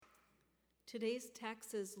Today's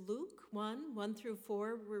text is Luke 1 through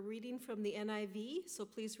 4. We're reading from the NIV, so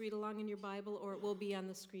please read along in your Bible or it will be on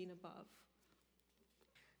the screen above.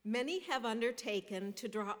 Many have undertaken to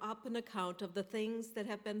draw up an account of the things that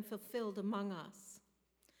have been fulfilled among us,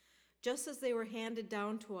 just as they were handed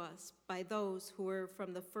down to us by those who were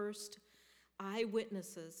from the first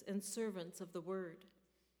eyewitnesses and servants of the word.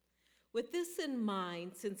 With this in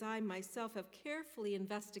mind, since I myself have carefully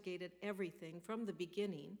investigated everything from the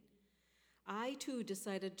beginning, I too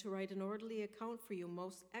decided to write an orderly account for you,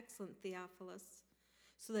 most excellent Theophilus,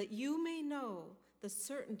 so that you may know the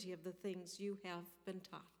certainty of the things you have been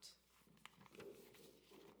taught.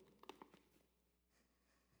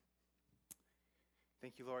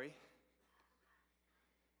 Thank you, Lori.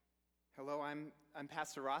 Hello, I'm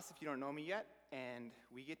Pastor Ross, if you don't know me yet, and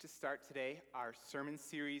we get to start today our sermon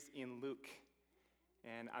series in Luke.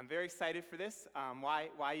 And I'm very excited for this.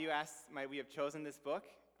 Why you ask, might we have chosen this book?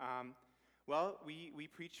 Well, we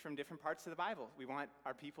preach from different parts of the Bible. We want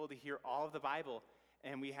our people to hear all of the Bible,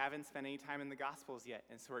 and we haven't spent any time in the Gospels yet.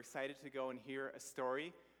 And so we're excited to go and hear a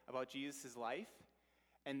story about Jesus' life.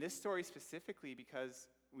 And this story specifically because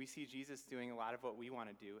we see Jesus doing a lot of what we want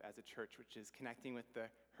to do as a church, which is connecting with the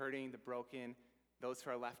hurting, the broken, those who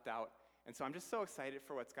are left out. And so I'm just so excited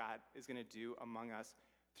for what God is going to do among us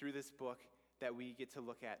through this book that we get to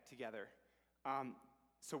look at together.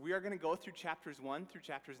 So we are going to go through chapters 1 through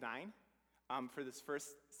chapters 9 for this first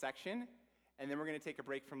section, and then we're going to take a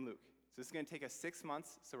break from Luke. So this is going to take us 6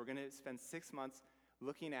 months, so we're going to spend 6 months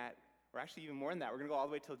looking at, or actually even more than that, we're going to go all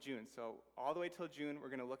the way till June. So all the way till June, we're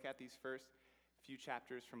going to look at these first few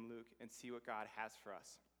chapters from Luke and see what God has for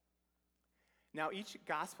us. Now, each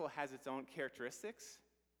gospel has its own characteristics.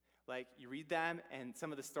 Like, you read them, and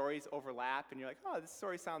some of the stories overlap, and you're like, oh, this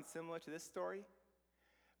story sounds similar to this story.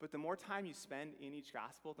 But the more time you spend in each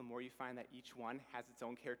gospel, the more you find that each one has its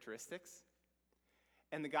own characteristics.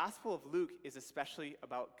 And the Gospel of Luke is especially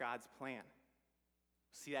about God's plan.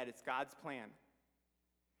 See that it's God's plan.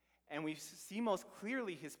 And we see most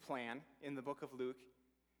clearly his plan in the book of Luke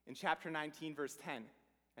in chapter 19, verse 10.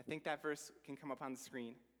 I think that verse can come up on the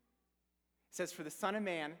screen. It says, "For the Son of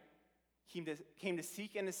Man came to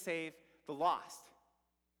seek and to save the lost."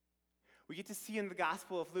 We get to see in the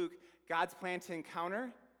Gospel of Luke God's plan to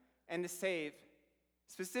encounter and to save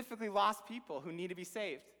specifically lost people who need to be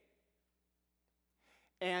saved.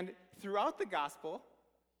 And throughout the gospel,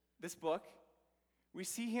 this book, we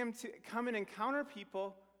see him to come and encounter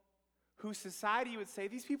people whose society would say,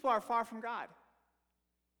 these people are far from God.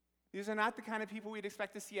 These are not the kind of people we'd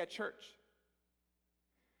expect to see at church.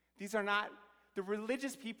 These are not the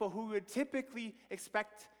religious people who would typically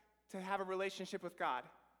expect to have a relationship with God.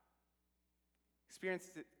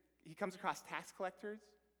 He comes across tax collectors,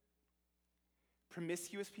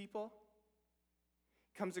 promiscuous people,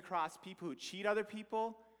 comes across people who cheat other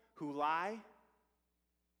people, who lie,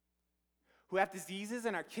 who have diseases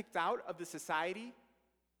and are kicked out of the society.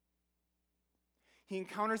 He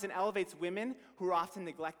encounters and elevates women who are often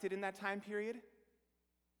neglected in that time period.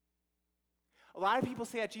 A lot of people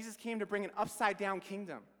say that Jesus came to bring an upside-down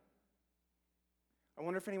kingdom. I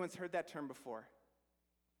wonder if anyone's heard that term before.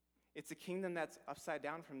 It's a kingdom that's upside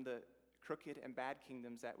down from the crooked and bad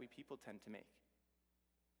kingdoms that we people tend to make.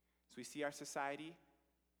 So we see our society,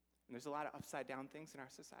 and there's a lot of upside-down things in our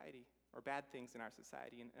society, or bad things in our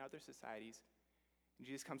society and in other societies. And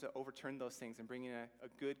Jesus comes to overturn those things and bring in a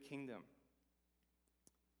good kingdom.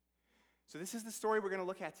 So this is the story we're going to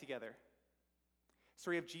look at together.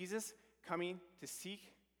 Story of Jesus coming to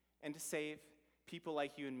seek and to save people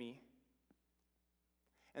like you and me.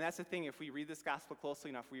 And that's the thing, if we read this gospel closely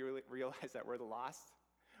enough, we really realize that we're the lost.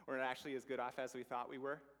 We're not actually as good off as we thought we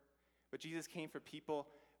were. But Jesus came for people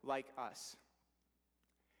like us.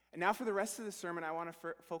 And now for the rest of the sermon, I want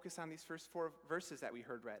to focus on these first 4 verses that we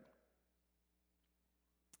heard read.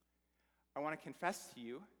 I want to confess to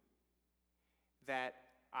you that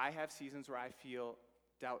I have seasons where I feel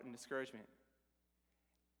doubt and discouragement.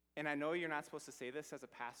 And I know you're not supposed to say this as a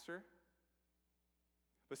pastor,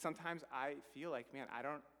 but sometimes I feel like, man, I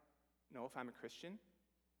don't know if I'm a Christian.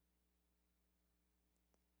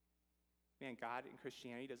 Man, God and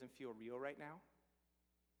Christianity doesn't feel real right now.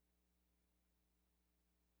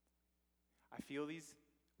 I feel these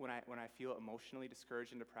when I feel emotionally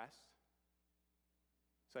discouraged and depressed.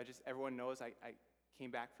 So everyone knows I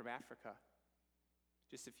came back from Africa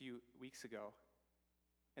just a few weeks ago,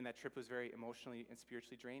 and that trip was very emotionally and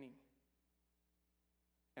spiritually draining.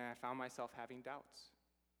 And I found myself having doubts.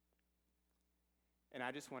 And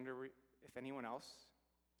I just wonder if anyone else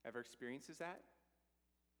ever experiences that.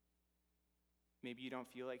 Maybe you don't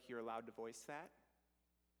feel like you're allowed to voice that.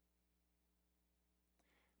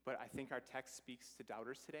 but I think our text speaks to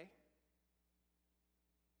doubters today.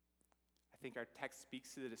 I think our text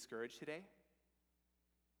speaks to the discouraged today.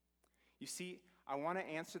 You see, I want to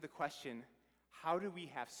answer the question, how do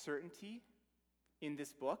we have certainty in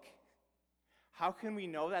this book? How can we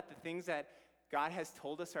know that the things that God has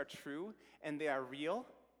told us are true and they are real?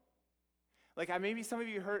 Like maybe some of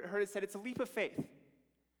you heard it said it's a leap of faith,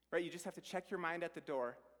 right? You just have to check your mind at the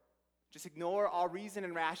door. Just ignore all reason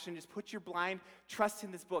and ration. Just put your blind trust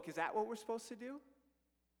in this book. Is that what we're supposed to do?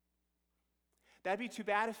 That'd be too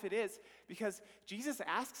bad if it is, because Jesus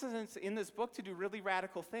asks us in this book to do really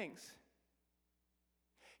radical things.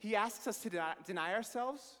 He asks us to deny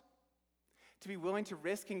ourselves, to be willing to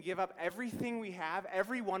risk and give up everything we have,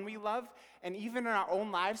 everyone we love, and even in our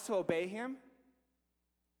own lives to obey him.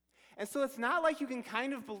 And so it's not like you can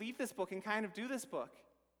kind of believe this book and kind of do this book.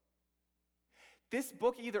 This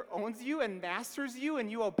book either owns you and masters you and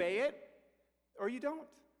you obey it, or you don't.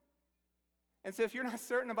 And so if you're not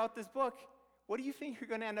certain about this book, what do you think you're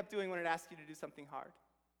going to end up doing when it asks you to do something hard?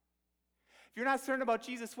 If you're not certain about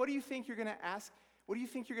Jesus, what do you think you're going to ask? What do you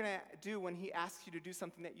think you're going to do when he asks you to do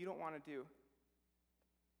something that you don't want to do?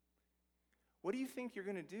 What do you think you're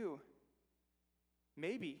going to do?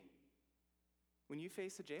 Maybe when you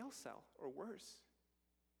face a jail cell or worse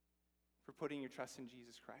for putting your trust in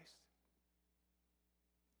Jesus Christ.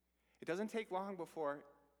 It doesn't take long before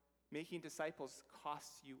making disciples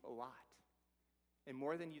costs you a lot and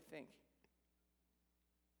more than you think.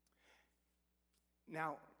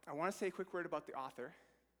 Now, I want to say a quick word about the author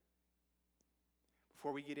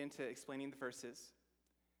before we get into explaining the verses.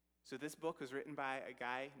 So this book was written by a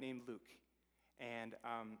guy named Luke, and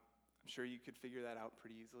I'm sure you could figure that out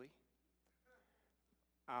pretty easily.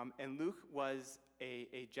 And Luke was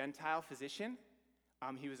a Gentile physician.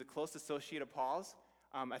 He was a close associate of Paul's.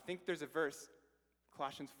 I think there's a verse,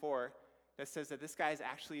 Colossians 4, that says that this guy is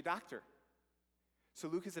actually a doctor. So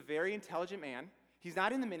Luke is a very intelligent man. He's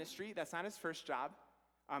not in the ministry. That's not his first job.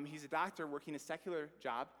 He's a doctor working a secular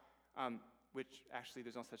job, which actually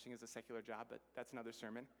there's no such thing as a secular job, but that's another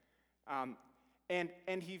sermon. And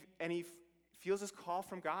he feels this call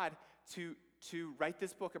from God to write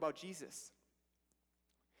this book about Jesus.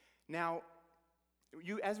 Now,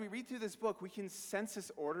 as we read through this book, we can sense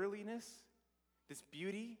this orderliness, this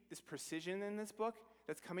beauty, this precision in this book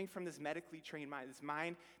that's coming from this medically trained mind, this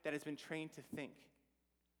mind that has been trained to think.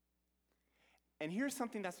 And here's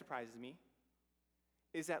something that surprises me,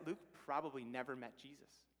 is that Luke probably never met Jesus.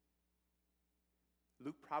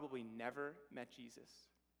 Luke probably never met Jesus.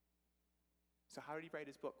 So how did he write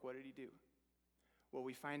his book? What did he do? Well,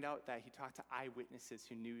 we find out that he talked to eyewitnesses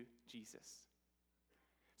who knew Jesus.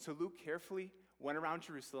 So Luke carefully went around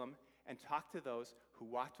Jerusalem and talked to those who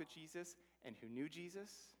walked with Jesus and who knew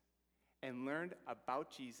Jesus and learned about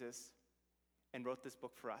Jesus and wrote this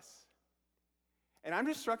book for us. And I'm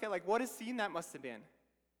just struck at what a scene that must have been.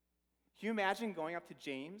 Can you imagine going up to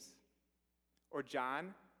James or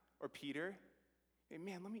John or Peter? Hey,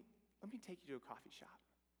 man, let me take you to a coffee shop.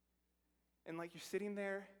 And you're sitting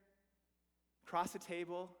there across the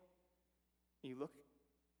table, and you look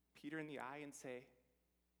Peter in the eye and say,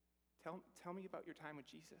 tell me about your time with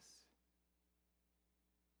Jesus.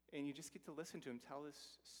 And you just get to listen to him tell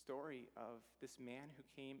this story of this man who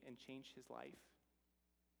came and changed his life.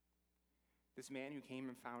 This man who came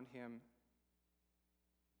and found him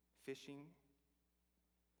fishing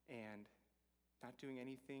and not doing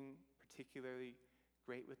anything particularly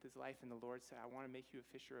great with his life. And the Lord said, I want to make you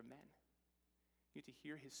a fisher of men. You get to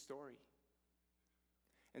hear his story.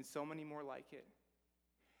 And so many more like it.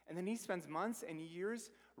 And then he spends months and years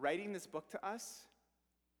writing this book to us.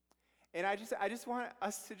 And I just want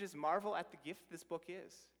us to just marvel at the gift this book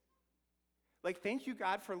is. Thank you,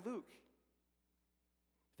 God, for Luke.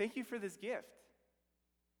 Thank you for this gift.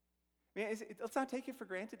 Man, let's not take it for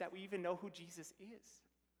granted that we even know who Jesus is.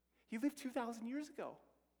 He lived 2,000 years ago.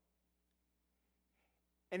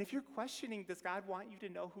 And if you're questioning, does God want you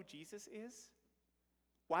to know who Jesus is?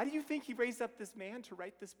 Why do you think he raised up this man to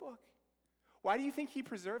write this book? Why do you think he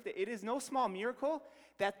preserved it? It is no small miracle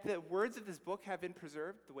that the words of this book have been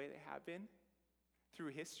preserved the way they have been through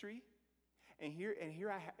history. And here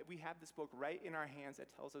we have this book right in our hands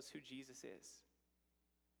that tells us who Jesus is.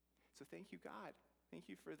 So thank you, God. Thank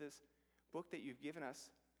you for this book that you've given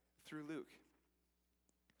us through Luke.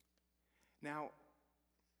 Now,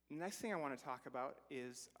 the next thing I want to talk about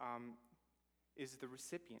is the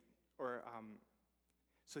recipient.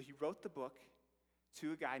 So he wrote the book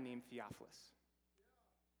to a guy named Theophilus.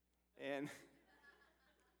 And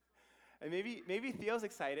maybe Theo's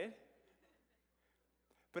excited,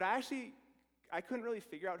 but I couldn't really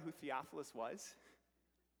figure out who Theophilus was.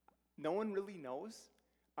 No one really knows,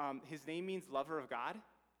 His name means lover of God.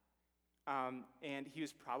 And he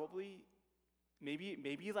was probably,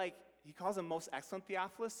 maybe like, he calls him most excellent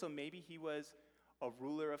Theophilus, so maybe he was a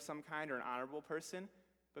ruler of some kind or an honorable person,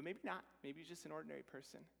 but maybe not. Maybe he's just an ordinary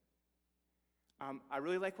person. I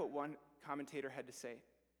really like what one commentator had to say,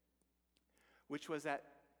 which was that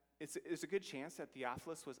it's a good chance that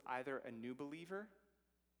Theophilus was either a new believer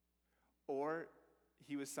or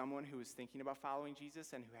he was someone who was thinking about following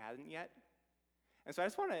Jesus and who hadn't yet. And so I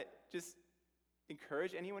just want to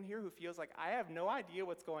encourage anyone here who feels like, I have no idea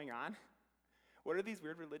what's going on. What are these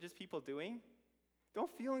weird religious people doing?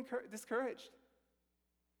 Don't feel discouraged.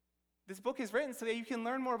 This book is written so that you can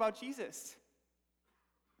learn more about Jesus.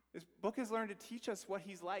 This book is learned to teach us what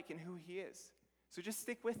he's like and who he is. So just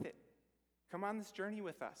stick with it. Come on this journey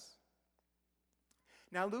with us.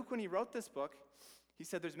 Now, Luke, when he wrote this book, he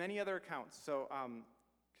said there's many other accounts. So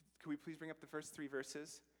could we please bring up the first 3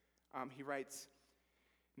 verses? He writes,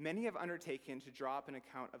 "Many have undertaken to draw up an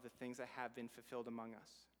account of the things that have been fulfilled among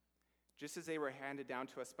us, just as they were handed down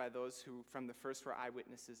to us by those who from the first were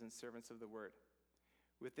eyewitnesses and servants of the word.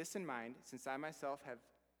 With this in mind, since I myself have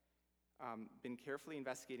been carefully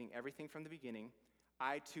investigating everything from the beginning,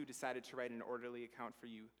 I too decided to write an orderly account for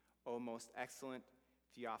you, O most excellent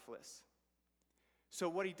Theophilus." So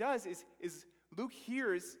what he does is Luke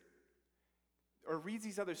hears or reads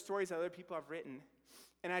these other stories that other people have written,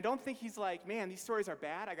 and I don't think he's like, man, these stories are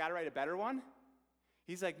bad, I got to write a better one.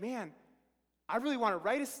 He's like, man, I really want to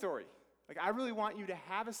write a story. Like, I really want you to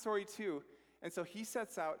have a story too. And so he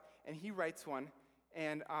sets out and he writes one.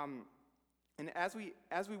 And as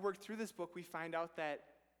we work through this book, we find out that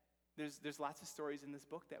there's lots of stories in this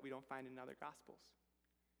book that we don't find in other gospels.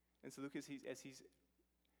 And so Luke, as he's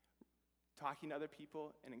talking to other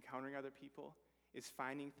people and encountering other people, is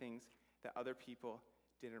finding things that other people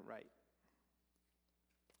didn't write.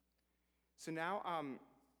 So now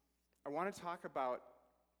I want to talk about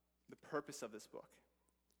the purpose of this book.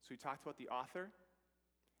 So we talked about the author,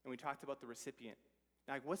 and we talked about the recipient.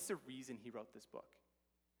 Now, like, what's the reason he wrote this book?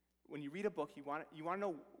 When you read a book, you want to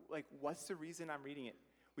know, like, what's the reason I'm reading it?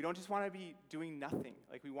 We don't just want to be doing nothing.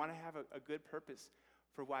 Like, we want to have a good purpose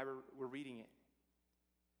for why we're reading it.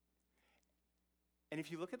 And if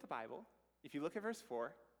you look at the Bible, if you look at verse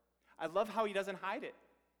 4, I love how he doesn't hide it.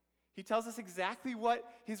 He tells us exactly what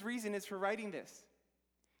his reason is for writing this.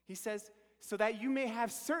 He says, so that you may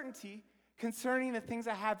have certainty concerning the things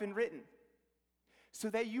that have been written, so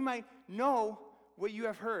that you might know what you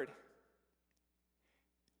have heard.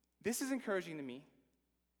 This is encouraging to me.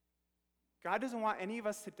 God doesn't want any of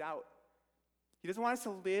us to doubt. He doesn't want us to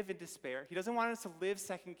live in despair. He doesn't want us to live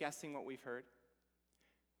second-guessing what we've heard.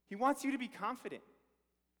 He wants you to be confident.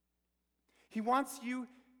 He wants you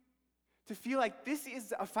to feel like this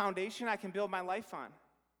is a foundation I can build my life on.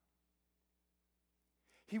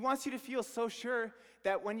 He wants you to feel so sure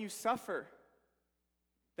that when you suffer,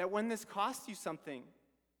 that when this costs you something,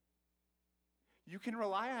 you can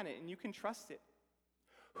rely on it and you can trust it.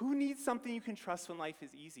 Who needs something you can trust when life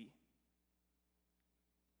is easy?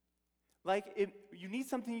 You need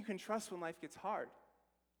something you can trust when life gets hard.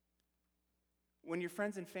 When your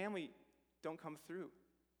friends and family don't come through.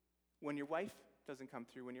 When your wife doesn't come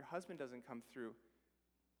through. When your husband doesn't come through.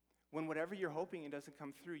 When whatever you're hoping it doesn't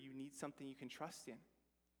come through, you need something you can trust in.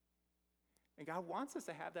 And God wants us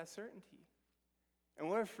to have that certainty. And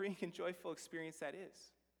what a freeing and joyful experience that is.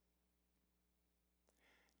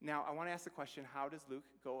 Now, I want to ask the question, how does Luke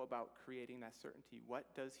go about creating that certainty? What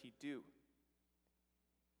does he do?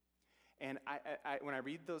 And when I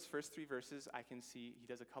read those first 3 verses, I can see he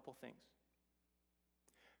does a couple things.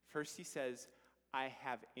 First, he says, I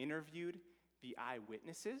have interviewed the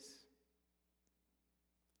eyewitnesses.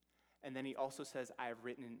 And then he also says, I have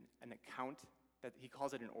written an account that he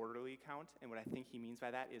calls it an orderly account. And what I think he means by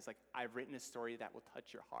that is, like, I've written a story that will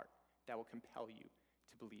touch your heart, that will compel you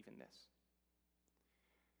to believe in this.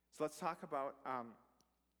 So let's talk about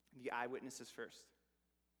the eyewitnesses first.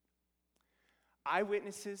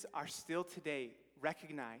 Eyewitnesses are still today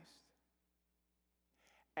recognized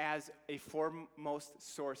as a foremost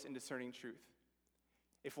source in discerning truth.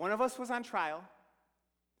 If one of us was on trial,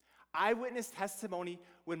 eyewitness testimony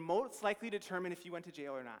would most likely determine if you went to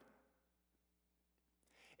jail or not.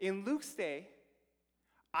 In Luke's day,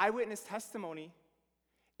 eyewitness testimony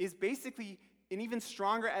is basically an even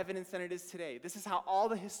stronger evidence than it is today. This is how all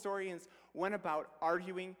the historians went about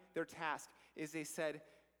arguing their task, is they said,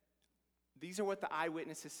 these are what the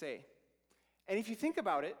eyewitnesses say. And if you think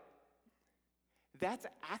about it, that's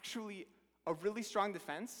actually a really strong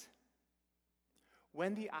defense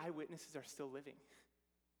when the eyewitnesses are still living.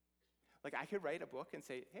 Like, I could write a book and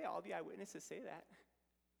say, hey, all the eyewitnesses say that.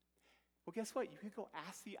 Well, guess what? You could go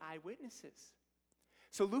ask the eyewitnesses.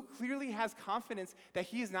 So Luke clearly has confidence that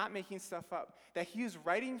he is not making stuff up, that he is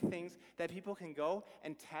writing things that people can go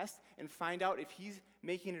and test and find out if he's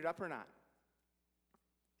making it up or not.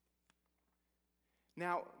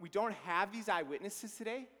 Now, we don't have these eyewitnesses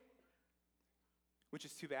today, which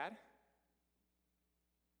is too bad.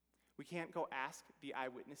 We can't go ask the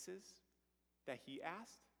eyewitnesses that he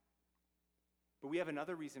asked, but we have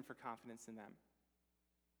another reason for confidence in them,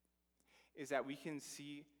 is that we can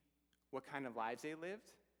see what kind of lives they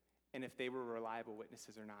lived and if they were reliable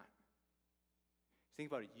witnesses or not. Think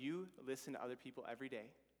about it. You listen to other people every day,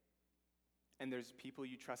 and there's people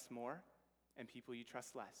you trust more and people you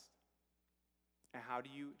trust less. And how do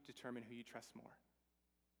you determine who you trust more?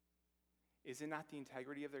 Is it not the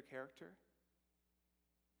integrity of their character?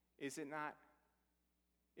 Is it not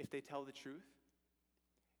if they tell the truth?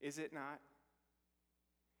 Is it not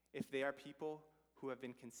if they are people who have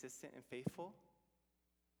been consistent and faithful?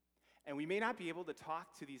 And we may not be able to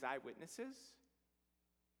talk to these eyewitnesses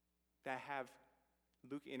that have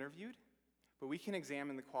Luke interviewed, but we can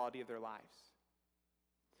examine the quality of their lives.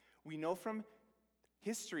 We know from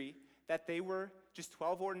history that they were just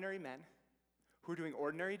 12 ordinary men who were doing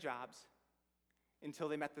ordinary jobs until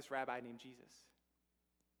they met this rabbi named Jesus.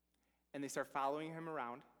 And they start following him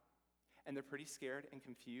around, and they're pretty scared and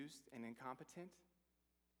confused and incompetent.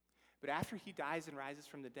 But after he dies and rises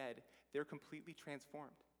from the dead, they're completely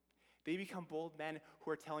transformed. They become bold men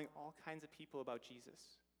who are telling all kinds of people about Jesus.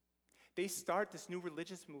 They start this new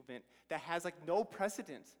religious movement that has no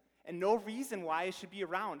precedent and no reason why it should be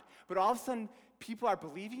around. But all of a sudden, people are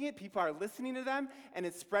believing it, people are listening to them, and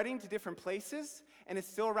it's spreading to different places, and it's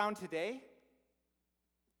still around today.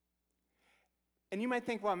 And you might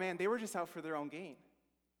think, well, man, they were just out for their own gain.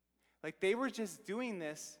 They were just doing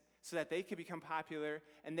this so that they could become popular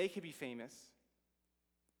and they could be famous.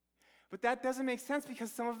 But that doesn't make sense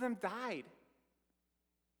because some of them died.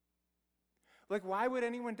 Why would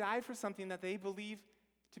anyone die for something that they believe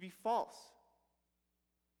to be false?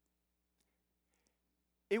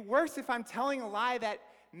 It works if I'm telling a lie that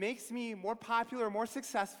makes me more popular or more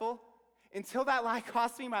successful. Until that lie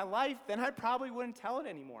costs me my life, then I probably wouldn't tell it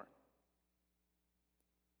anymore.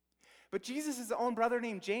 But Jesus' own brother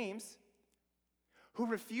named James, who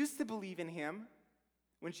refused to believe in him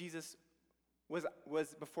when Jesus was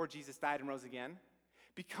before Jesus died and rose again,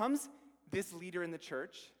 becomes this leader in the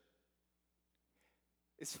church,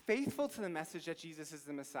 is faithful to the message that Jesus is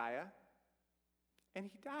the Messiah, and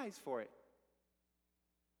he dies for it.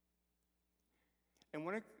 And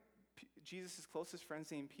one of Jesus' closest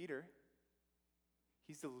friends named Peter,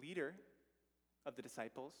 he's the leader of the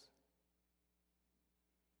disciples.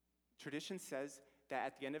 Tradition says that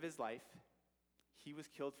at the end of his life, he was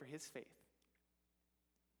killed for his faith.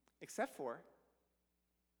 Except for,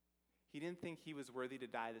 he didn't think he was worthy to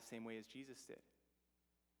die the same way as Jesus did.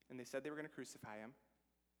 And they said they were going to crucify him.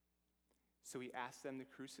 So he asked them to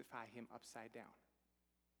crucify him upside down.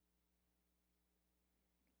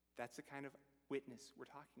 That's the kind of witness we're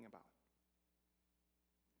talking about.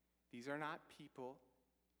 These are not people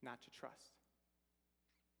not to trust.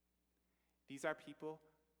 These are people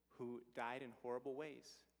who died in horrible ways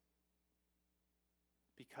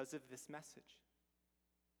because of this message.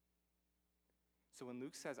 So when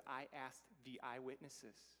Luke says, I asked the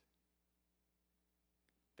eyewitnesses,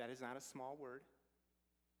 that is not a small word.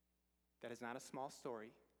 That is not a small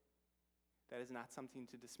story. That is not something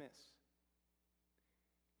to dismiss.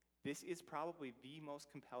 This is probably the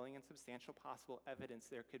most compelling and substantial possible evidence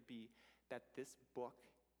there could be that this book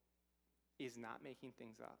is not making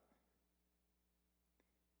things up.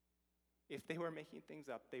 If they were making things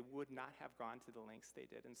up, they would not have gone to the lengths they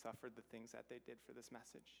did and suffered the things that they did for this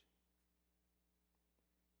message.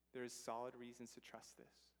 There is solid reasons to trust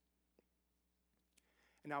this.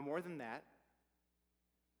 And now, more than that,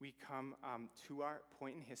 we come to our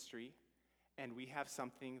point in history, and we have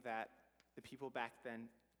something that the people back then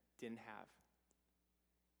didn't have.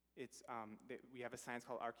 It's we have a science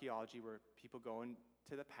called archaeology where people go into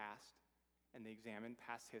the past and they examine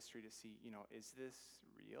past history to see, is this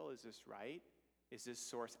real? Is this right? Is this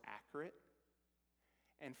source accurate?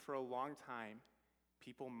 And for a long time,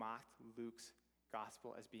 people mocked Luke's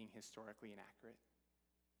gospel as being historically inaccurate.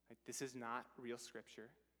 This is not real scripture.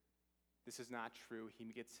 This is not true. He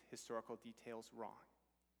gets historical details wrong.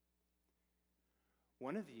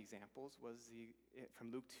 One of the examples was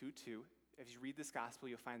from Luke 2:2. If you read this gospel,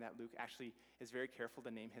 you'll find that Luke actually is very careful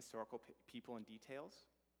to name historical people and details.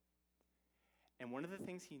 And one of the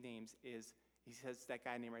things he names is, he says that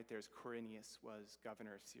guy named right there is Quirinius was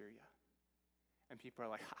governor of Syria. And people are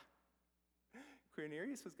like,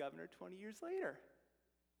 Quirinius was governor 20 years later.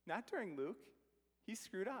 Not during Luke. He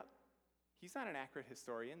screwed up. He's not an accurate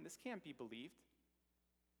historian. This can't be believed.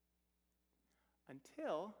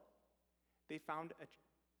 Until they found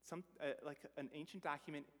an ancient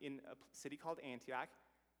document in a city called Antioch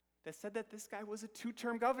that said that this guy was a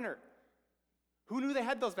 2-term governor. Who knew they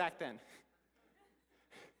had those back then?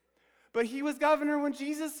 But he was governor when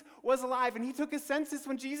Jesus was alive, and he took a census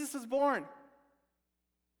when Jesus was born.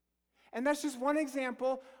 And that's just one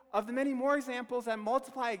example of the many more examples that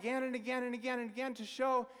multiply again and again and again and again to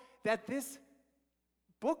show that this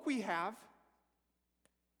book we have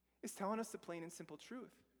is telling us the plain and simple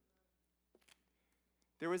truth.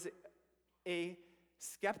 There was a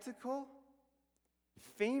skeptical,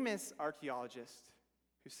 famous archaeologist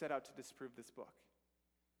who set out to disprove this book.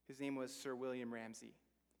 His name was Sir William Ramsay.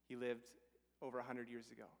 He lived over 100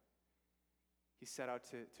 years ago. He set out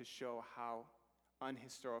to show how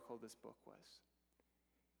unhistorical this book was.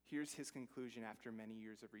 Here's his conclusion after many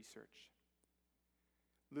years of research.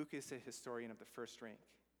 Luke is a historian of the first rank.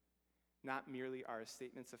 Not merely are his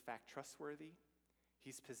statements of fact trustworthy,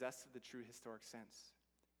 he's possessed of the true historic sense.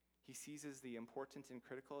 He seizes the important and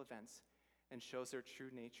critical events and shows their true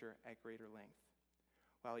nature at greater length.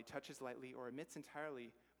 While he touches lightly or omits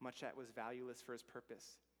entirely much that was valueless for his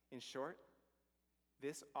purpose. In short,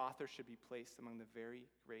 this author should be placed among the very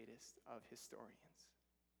greatest of historians.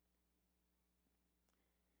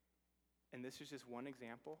 And this is just one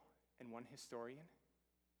example and one historian.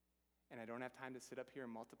 And I don't have time to sit up here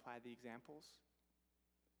and multiply the examples.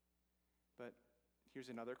 But here's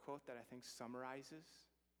another quote that I think summarizes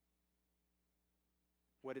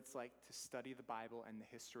what it's like to study the Bible and the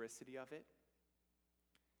historicity of it.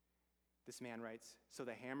 This man writes, "So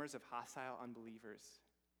the hammers of hostile unbelievers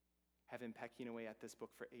have been pecking away at this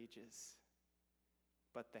book for ages,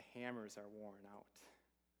 but the hammers are worn out,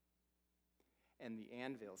 and the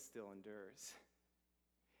anvil still endures.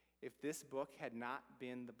 If this book had not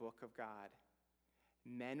been the book of God,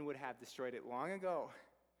 men would have destroyed it long ago.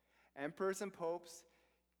 Emperors and popes,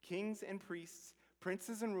 kings and priests,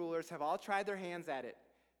 princes and rulers have all tried their hands at it.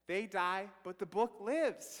 They die, but the book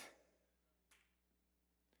lives."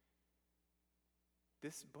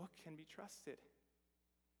 This book can be trusted.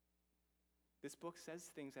 This book says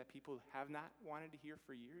things that people have not wanted to hear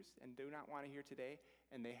for years and do not want to hear today,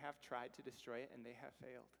 and they have tried to destroy it, and they have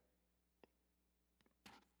failed.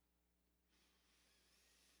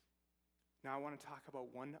 Now I want to talk about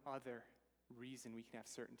one other reason we can have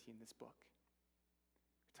certainty in this book.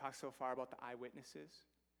 We've talked so far about the eyewitnesses.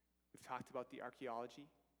 We've talked about the archaeology.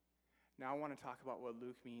 Now I want to talk about what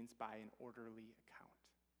Luke means by an orderly account.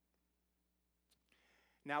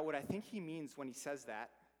 Now, what I think he means when he says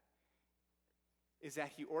that is that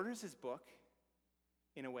he orders his book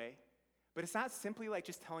in a way, but it's not simply like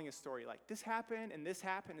just telling a story, like this happened, and this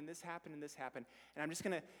happened, and this happened, and this happened, and I'm just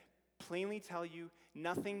going to plainly tell you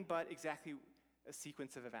nothing but exactly a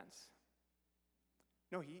sequence of events.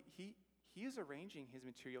 No, he is arranging his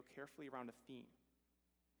material carefully around a theme.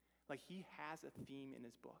 Like he has a theme in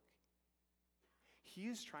his book. He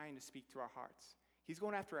is trying to speak to our hearts. He's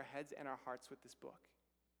going after our heads and our hearts with this book.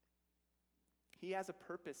 He has a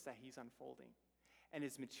purpose that he's unfolding, and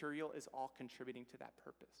his material is all contributing to that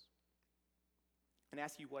purpose. And I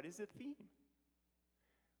ask you, what is the theme?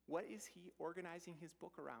 What is he organizing his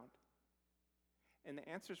book around? And the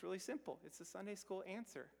answer is really simple. It's the Sunday school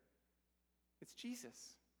answer. It's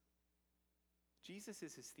Jesus. Jesus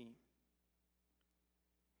is his theme.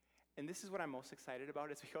 And this is what I'm most excited about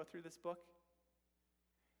as we go through this book.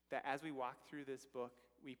 That as we walk through this book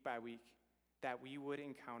week by week, that we would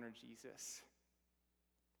encounter Jesus.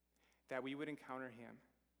 That we would encounter him.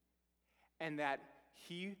 And that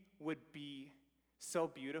he would be so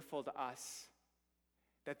beautiful to us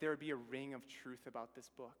that there would be a ring of truth about this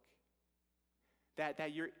book.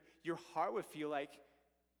 That your heart would feel like,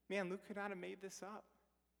 man, Luke could not have made this up.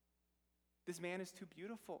 This man is too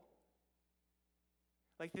beautiful.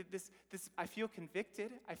 Like this, I feel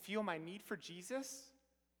convicted. I feel my need for Jesus.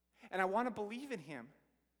 And I want to believe in him.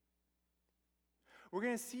 We're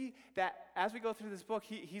going to see that as we go through this book,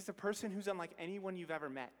 he's a person who's unlike anyone you've ever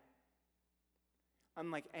met.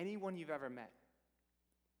 Unlike anyone you've ever met.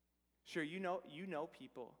 Sure, you know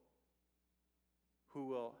people who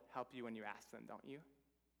will help you when you ask them, don't you?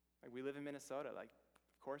 Like we live in Minnesota, like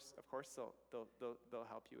of course they'll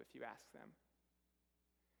help you if you ask them.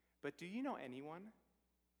 But do you know anyone,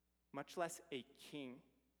 much less a king,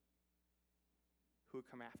 who would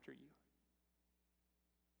come after you?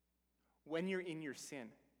 When you're in your sin,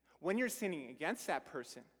 when you're sinning against that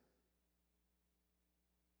person,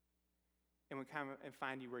 and would come and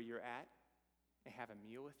find you where you're at, and have a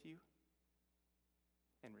meal with you,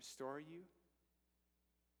 and restore you,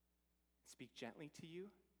 speak gently to you,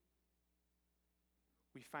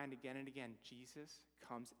 we find again and again Jesus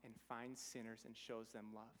comes and finds sinners and shows them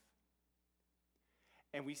love.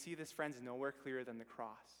 And we see this, friends, nowhere clearer than the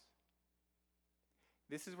cross.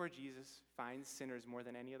 This is where Jesus finds sinners more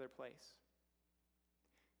than any other place.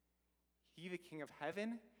 He, the King of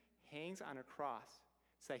heaven, hangs on a cross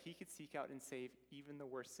so that he could seek out and save even the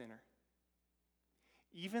worst sinner.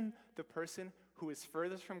 Even the person who is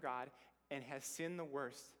furthest from God and has sinned the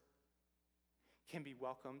worst can be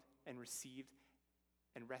welcomed and received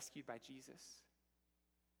and rescued by Jesus.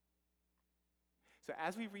 So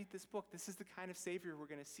as we read this book, this is the kind of Savior we're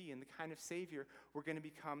going to see and the kind of Savior we're going to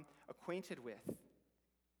become acquainted with.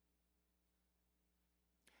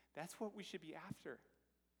 That's what we should be after.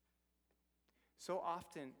 So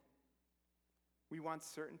often, we want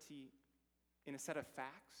certainty in a set of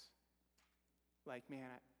facts. Like, man,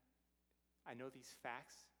 I know these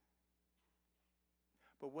facts.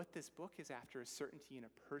 But what this book is after is certainty in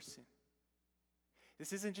a person.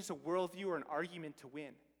 This isn't just a worldview or an argument to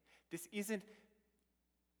win. This isn't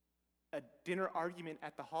a dinner argument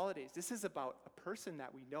at the holidays. This is about a person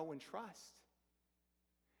that we know and trust.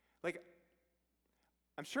 Like,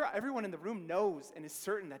 I'm sure everyone in the room knows and is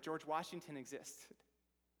certain that George Washington existed,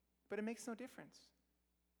 but it makes no difference.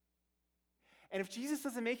 And if Jesus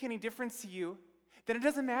doesn't make any difference to you, then it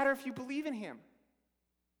doesn't matter if you believe in him.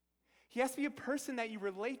 He has to be a person that you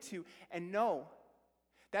relate to and know.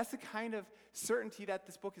 That's the kind of certainty that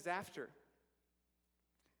this book is after.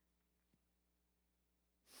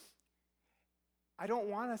 I don't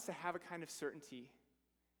want us to have a kind of certainty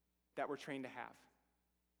that we're trained to have.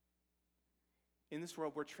 In this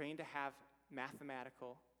world, we're trained to have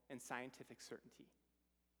mathematical and scientific certainty.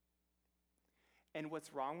 And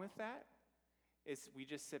what's wrong with that is we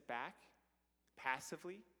just sit back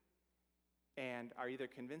passively and are either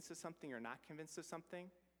convinced of something or not convinced of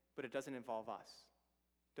something, but it doesn't involve us.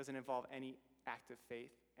 It doesn't involve any act of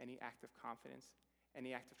faith, any act of confidence,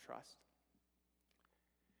 any act of trust.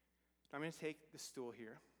 I'm going to take the stool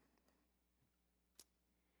here,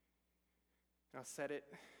 and I'll set it.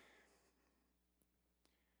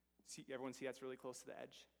 Everyone see that's really close to the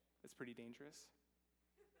edge? That's pretty dangerous.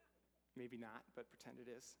 Maybe not, but pretend it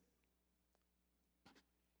is.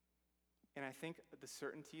 And I think the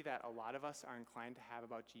certainty that a lot of us are inclined to have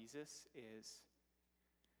about Jesus is,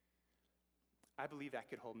 I believe that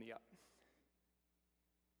could hold me up.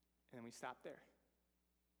 And then we stop there.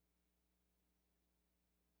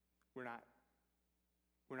 We're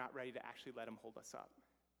not ready to actually let him hold us up.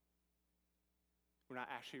 We're not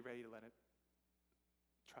actually ready to let it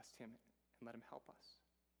trust him and let him help us.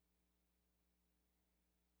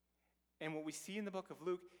 And what we see in the book of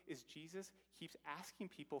Luke is Jesus keeps asking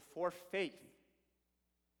people for faith.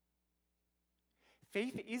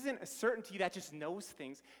 Faith isn't a certainty that just knows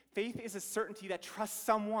things. Faith is a certainty that trusts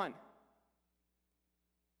someone.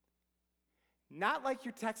 Not like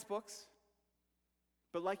your textbooks,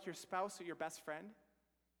 but like your spouse or your best friend.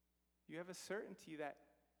 You have a certainty that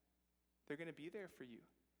they're going to be there for you.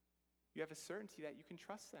 You have a certainty that you can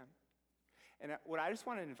trust them. And what I just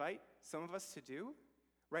want to invite some of us to do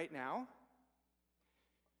right now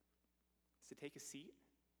is to take a seat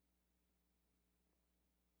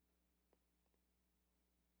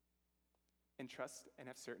and trust and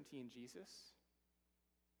have certainty in Jesus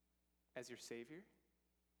as your Savior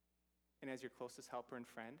and as your closest helper and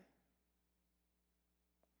friend.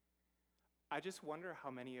 I just wonder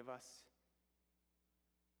how many of us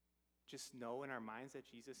just know in our minds that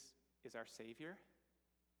Jesus is our Savior,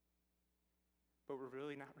 but we're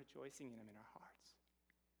really not rejoicing in him in our hearts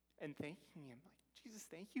and thanking him, like, Jesus,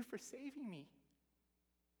 thank you for saving me.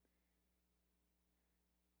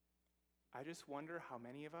 I just wonder how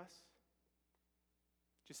many of us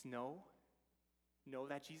just know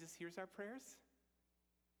that Jesus hears our prayers,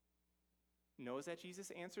 knows that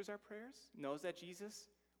Jesus answers our prayers, knows that Jesus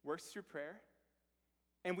works through prayer,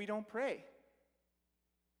 and we don't pray.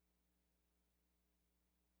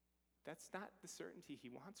 That's not the certainty he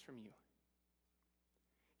wants from you.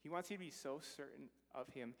 He wants you to be so certain of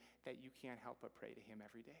him that you can't help but pray to him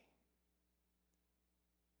every day.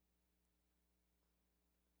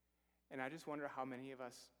 And I just wonder how many of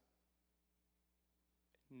us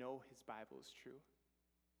know his Bible is true.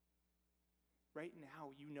 Right now,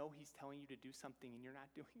 you know he's telling you to do something and you're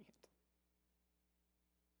not doing it.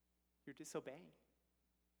 You're disobeying.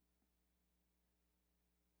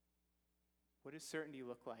 What does certainty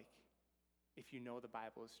look like if you know the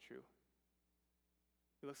Bible is true?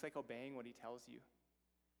 It looks like obeying what he tells you.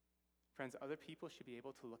 Friends, other people should be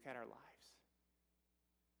able to look at our lives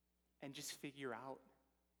and just figure out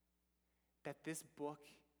that this book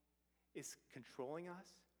is controlling us,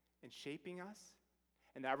 and shaping us,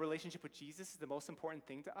 and that relationship with Jesus is the most important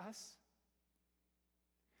thing to us,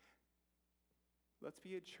 let's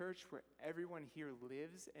be a church where everyone here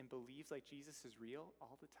lives and believes like Jesus is real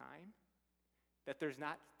all the time. That there's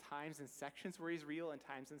not times and sections where he's real and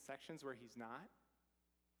times and sections where he's not.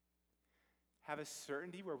 Have a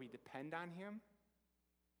certainty where we depend on him.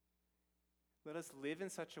 Let us live in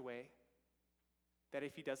such a way that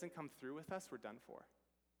if he doesn't come through with us, we're done for.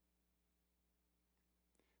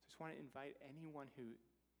 So I just want to invite anyone who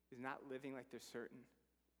is not living like they're certain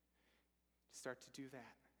to start to do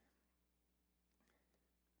that.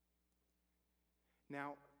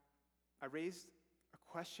 Now, I raised a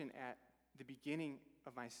question at the beginning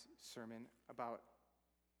of my sermon about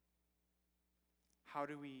how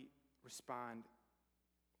do we respond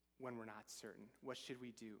when we're not certain? What should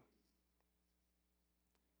we do?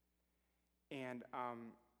 And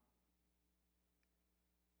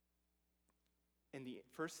the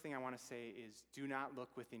first thing I want to say is do not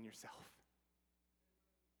look within yourself.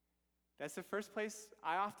 That's the first place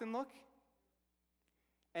I often look.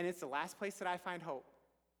 And it's the last place that I find hope,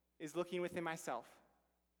 is looking within myself.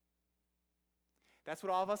 That's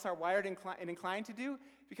what all of us are wired and inclined to do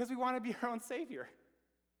because we want to be our own savior.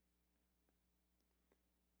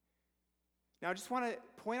 Now, I just want to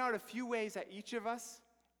point out a few ways that each of us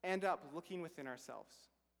end up looking within ourselves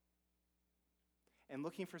and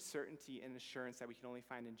looking for certainty and assurance that we can only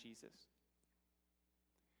find in Jesus.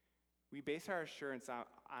 We base our assurance on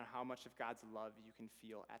how much of God's love you can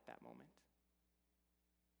feel at that moment.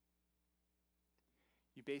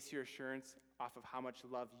 You base your assurance off of how much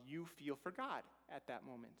love you feel for God at that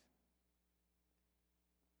moment.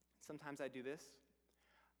 Sometimes I do this.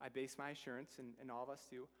 I base my assurance, and all of us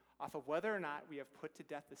do, off of whether or not we have put to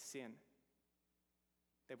death the sin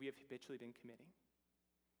that we have habitually been committing.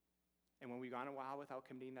 And when we've gone a while without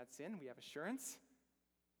committing that sin, we have assurance.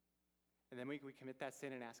 And then we commit that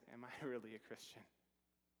sin and ask, am I really a Christian?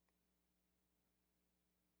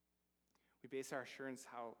 We base our assurance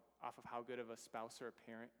off of how good of a spouse or a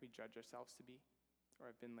parent we judge ourselves to be or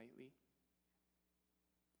have been lately.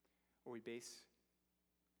 Or we base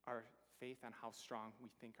our faith on how strong we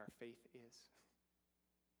think our faith is.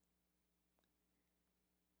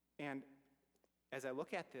 And as I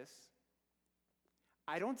look at this,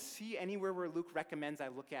 I don't see anywhere where Luke recommends I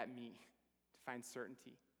look at me to find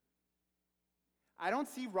certainty. I don't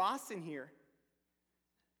see Ross in here.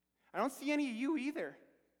 I don't see any of you either.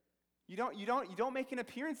 You don't make an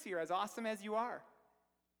appearance here, as awesome as you are.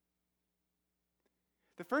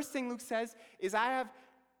 The first thing Luke says is, I have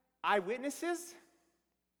eyewitnesses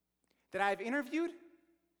that I have interviewed,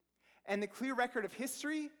 and the clear record of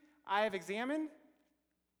history I have examined.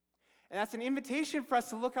 And that's an invitation for us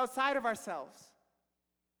to look outside of ourselves.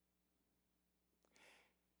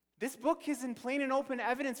 This book is in plain and open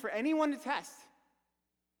evidence for anyone to test.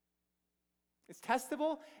 It's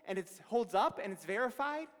testable, and it holds up, and it's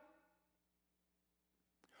verified.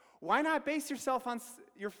 Why not base yourself on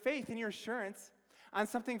your faith and your assurance on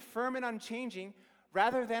something firm and unchanging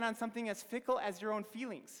rather than on something as fickle as your own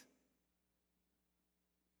feelings?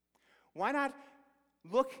 Why not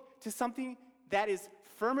look to something that is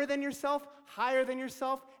firmer than yourself, higher than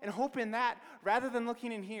yourself, and hope in that rather than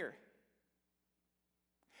looking in here?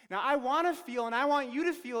 Now, I want to feel and I want you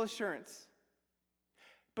to feel assurance,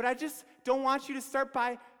 but I just don't want you to start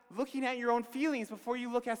by looking at your own feelings before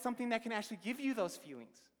you look at something that can actually give you those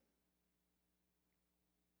feelings.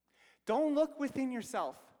 Don't look within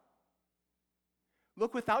yourself.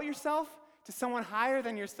 Look without yourself to someone higher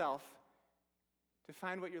than yourself to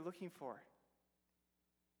find what you're looking for.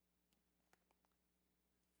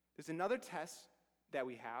 There's another test that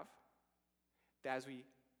we have that as we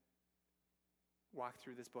walk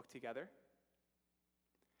through this book together,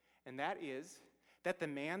 and that is that the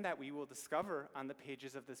man that we will discover on the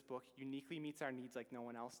pages of this book uniquely meets our needs like no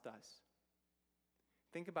one else does.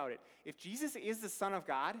 Think about it. If Jesus is the Son of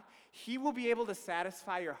God, he will be able to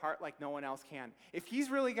satisfy your heart like no one else can. If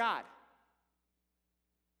he's really God.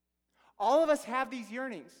 All of us have these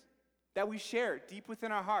yearnings that we share deep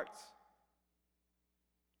within our hearts.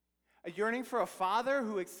 A yearning for a father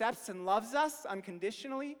who accepts and loves us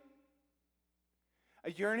unconditionally.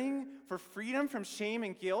 A yearning for freedom from shame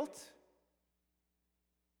and guilt.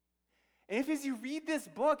 And if as you read this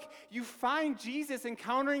book, you find Jesus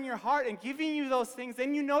encountering your heart and giving you those things,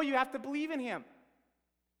 then you know you have to believe in him.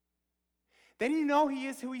 Then you know he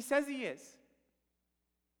is who he says he is.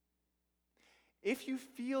 If you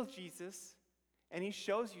feel Jesus and he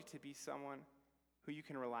shows you to be someone who you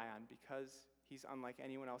can rely on because he's unlike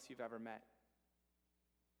anyone else you've ever met,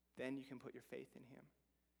 then you can put your faith in him.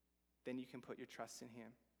 Then you can put your trust in him.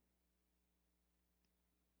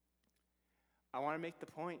 I want to make the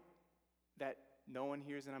point that no one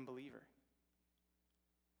here is an unbeliever.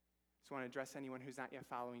 Just want to address anyone who's not yet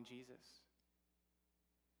following Jesus,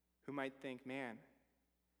 who might think, man,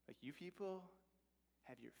 like you people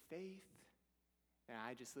have your faith, and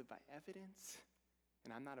I just live by evidence,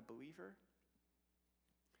 and I'm not a believer.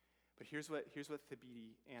 But here's what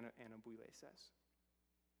Thabiti Anyabwile says.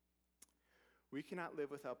 We cannot live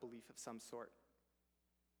without belief of some sort.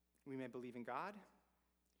 We may believe in God,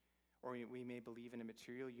 or we may believe in a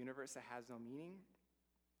material universe that has no meaning.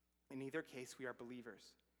 In either case, we are believers.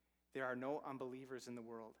 There are no unbelievers in the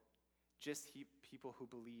world, just people who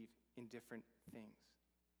believe in different things.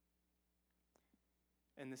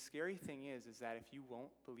 And the scary thing is that if you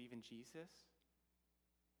won't believe in Jesus,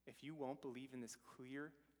 if you won't believe in this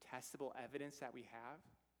clear, testable evidence that we have,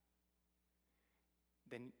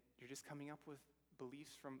 then you're just coming up with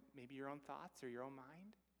beliefs from maybe your own thoughts or your own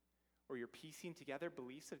mind, or you're piecing together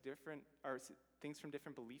beliefs of different, or things from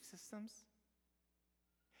different belief systems.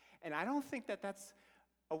 And I don't think that that's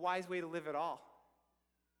a wise way to live at all.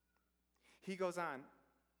 He goes on,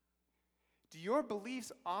 do your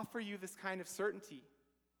beliefs offer you this kind of certainty?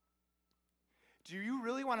 Do you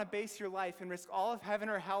really want to base your life and risk all of heaven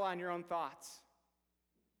or hell on your own thoughts?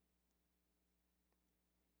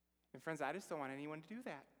 And friends, I just don't want anyone to do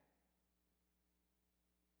that.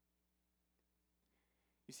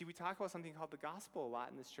 You see, we talk about something called the gospel a lot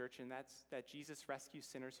in this church, and that's that Jesus rescues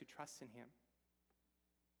sinners who trust in him.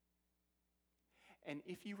 And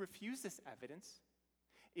if you refuse this evidence,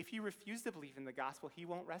 if you refuse to believe in the gospel, he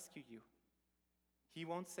won't rescue you. He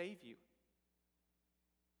won't save you.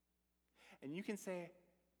 And you can say,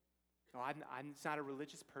 oh, I'm not a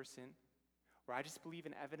religious person, or I just believe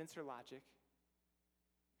in evidence or logic.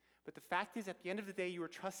 But the fact is, at the end of the day, you are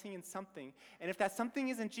trusting in something. And if that something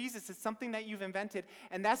isn't Jesus, it's something that you've invented.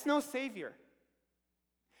 And that's no savior.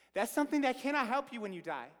 That's something that cannot help you when you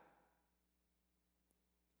die.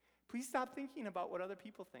 Please stop thinking about what other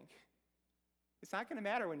people think. It's not going to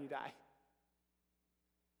matter when you die.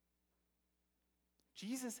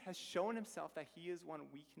 Jesus has shown himself that he is one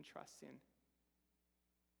we can trust in.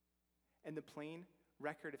 And the plain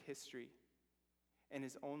record of history and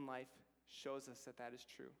his own life shows us that that is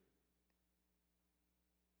true.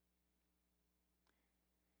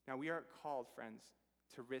 Now, we aren't called, friends,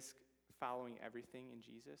 to risk following everything in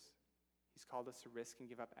Jesus. He's called us to risk and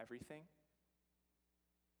give up everything.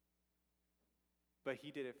 But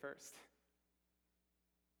he did it first.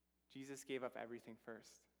 Jesus gave up everything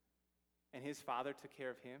first. And his Father took care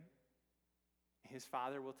of him. His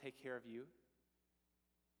Father will take care of you.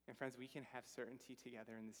 And friends, we can have certainty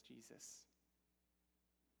together in this Jesus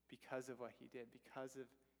because of what he did, because of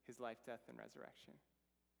his life, death, and resurrection.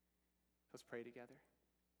 Let's pray together.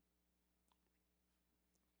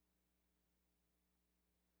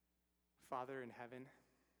 Father in heaven,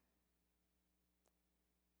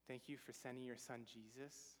 thank you for sending your son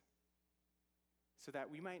Jesus so that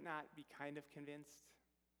we might not be kind of convinced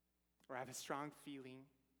or have a strong feeling,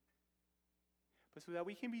 but so that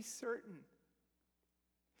we can be certain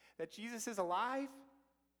that Jesus is alive,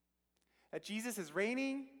 that Jesus is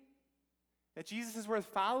reigning, that Jesus is worth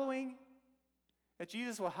following, that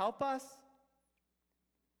Jesus will help us.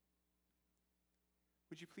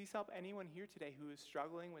 Would you please help anyone here today who is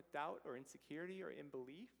struggling with doubt or insecurity or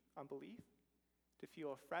unbelief, to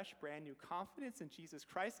feel a fresh, brand new confidence in Jesus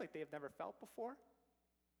Christ like they have never felt before?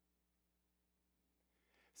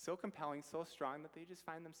 So compelling, so strong that they just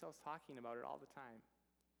find themselves talking about it all the time.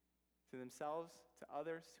 To themselves, to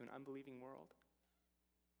others, to an unbelieving world.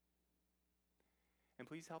 And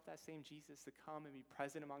please help that same Jesus to come and be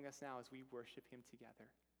present among us now as we worship him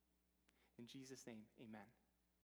together. In Jesus' name, amen.